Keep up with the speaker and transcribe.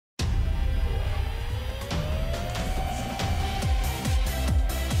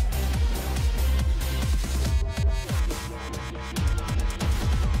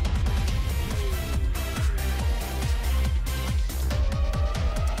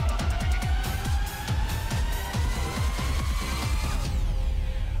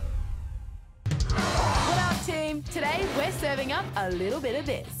a little bit of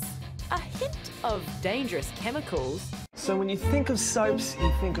this. A hint of dangerous chemicals. So when you think of soaps,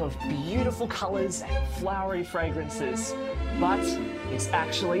 you think of beautiful colours and flowery fragrances. But it's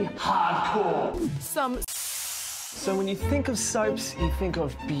actually hardcore. So when you think of soaps, you think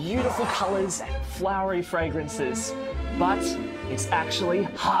of beautiful colours and flowery fragrances. But it's actually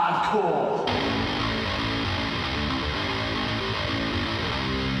hardcore.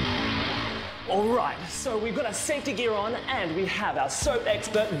 Alright, so we've got our safety gear on and we have our soap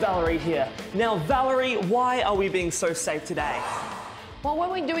expert Valerie here. Now Valerie, why are we being so safe today? Well,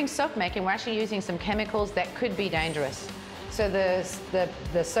 when we're doing soap making, we're actually using some chemicals that could be dangerous. So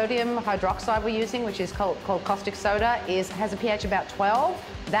the sodium hydroxide we're using, which is called caustic soda, has a pH about 12.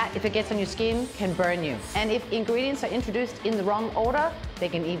 That, if it gets on your skin, can burn you. And if ingredients are introduced in the wrong order, they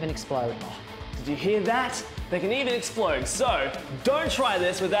can even explode. Did you hear that? They can even explode. So don't try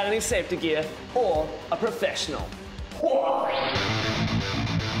this without any safety gear or a professional.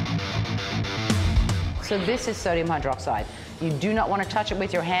 So this is sodium hydroxide. You do not want to touch it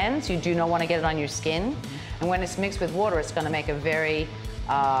with your hands. You do not want to get it on your skin. And when it's mixed with water, it's going to make a very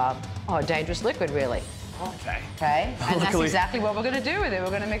dangerous liquid, really. Okay. Okay, and that's exactly what we're going to do with it. We're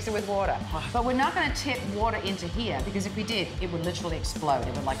going to mix it with water. But we're not going to tip water into here, because if we did, it would literally explode.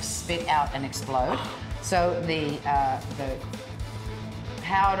 It would like spit out and explode. So the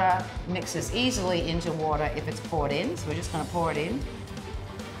powder mixes easily into water if it's poured in. So we're just going to pour it in.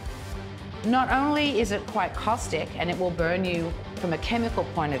 Not only is it quite caustic and it will burn you from a chemical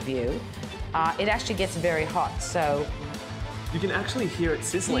point of view, it actually gets very hot. So you can actually hear it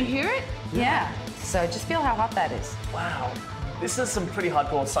sizzling. Can you hear it? Yeah. So just feel how hot that is. Wow, this is some pretty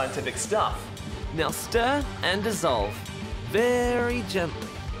hardcore scientific stuff. Now stir and dissolve very gently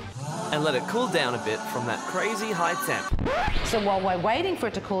and let it cool down a bit from that crazy high temp. So while we're waiting for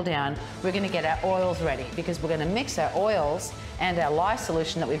it to cool down, we're going to get our oils ready, because we're going to mix our oils and our lye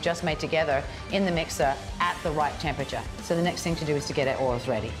solution that we've just made together in the mixer at the right temperature. So the next thing to do is to get our oils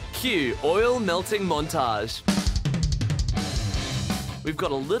ready. Cue oil melting montage. We've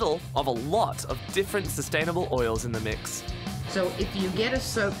got a little of a lot of different sustainable oils in the mix. So if you get a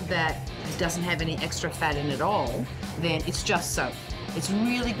soap that doesn't have any extra fat in it at all, then it's just soap. It's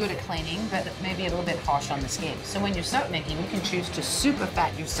really good at cleaning, but maybe a little bit harsh on the skin. So when you're soap making, you can choose to super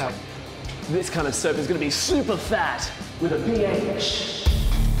fat your soap. This kind of soap is going to be super fat with a pH.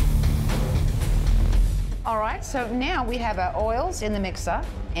 All right, so now we have our oils in the mixer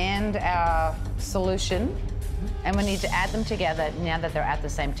and our solution, and we need to add them together now that they're at the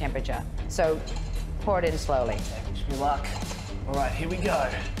same temperature. So pour it in slowly. Wish me luck. All right, here we go.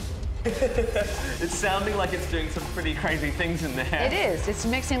 It's sounding like it's doing some pretty crazy things in there. It is. It's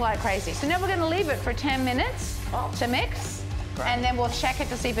mixing like crazy. So now we're going to leave it for 10 minutes to mix, and then we'll check it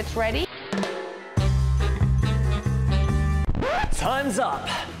to see if it's ready. Time's up.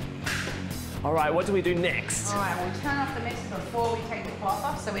 All right, what do we do next? All right, we'll turn off the mixer before we take the cloth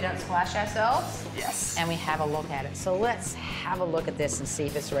off so we don't splash ourselves. Yes. And we have a look at it. So let's have a look at this and see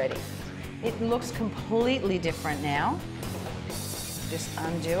if it's ready. It looks completely different now. Just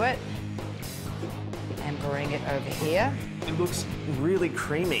undo it and bring it over here. It looks really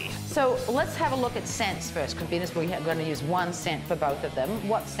creamy. So let's have a look at scents first, because we're going to use one scent for both of them.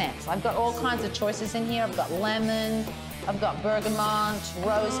 What scents? I've got all kinds of choices in here. I've got lemon, I've got bergamot,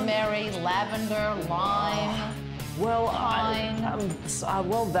 rosemary, lavender, lime, well, pine.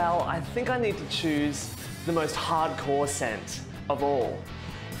 Well, Val, I think I need to choose the most hardcore scent of all.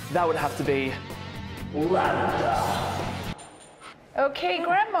 That would have to be lavender. Okay,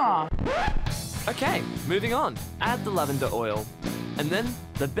 Grandma. Okay, moving on. Add the lavender oil. And then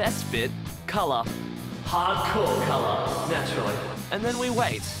the best bit, colour. Hardcore colour, naturally. And then we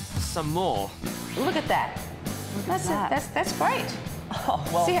wait some more. Look at that. That's great. Oh,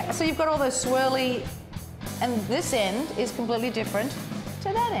 well. See, so you've got all those swirly, and this end is completely different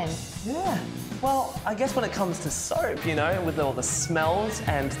to that end. Yeah. Well, I guess when it comes to soap, you know, with all the smells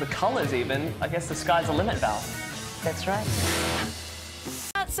and the colours even, I guess the sky's the limit, Val. That's right.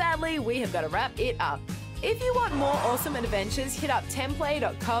 But sadly, we have got to wrap it up. If you want more awesome adventures, hit up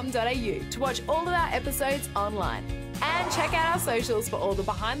templay.com.au to watch all of our episodes online. And check out our socials for all the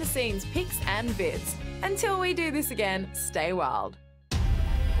behind-the-scenes pics and vids. Until we do this again, stay wild.